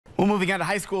Well, moving on to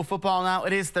high school football now.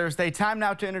 It is Thursday. Time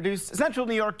now to introduce Central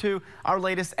New York to our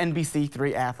latest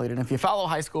NBC-3 athlete. And if you follow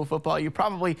high school football, you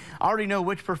probably already know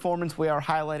which performance we are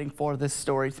highlighting for this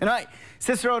story tonight.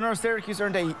 Cicero North Syracuse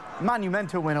earned a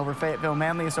monumental win over Fayetteville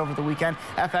Manlius over the weekend.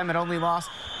 FM had only lost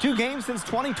 2 games since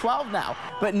 2012 now.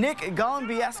 But Nick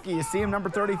Golembieski, you see him, number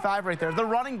 35 right there, the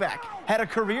running back, had a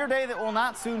career day that will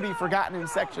not soon be forgotten in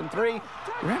Section 3. He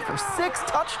ran for 6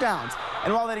 touchdowns.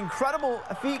 And while that incredible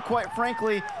feat, quite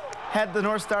frankly, had the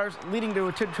North Stars leading to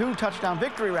a 2-touchdown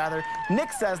victory,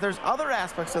 Nick says there's other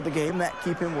aspects of the game that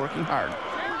keep him working hard.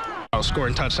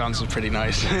 Scoring touchdowns is pretty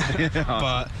nice.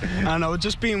 But I don't know,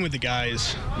 just being with the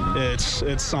guys,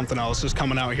 it's something else. Just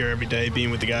coming out here every day,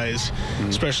 being with the guys,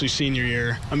 especially senior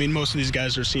year. I mean, most of these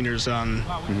guys are seniors on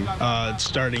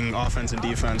starting offense and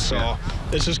defense, so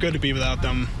it's just good to be with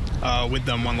them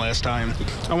one last time.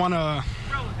 I want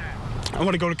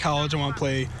to go to college. I want to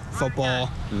play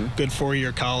football, good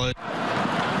 4-year college.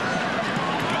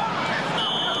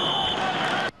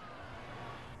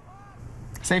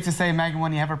 Safe to say, Megan,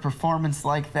 when you have a performance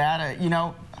like that,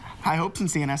 high hopes in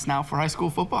CNS now for high school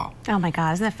football. Oh my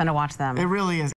God, isn't it fun to watch them? It really is.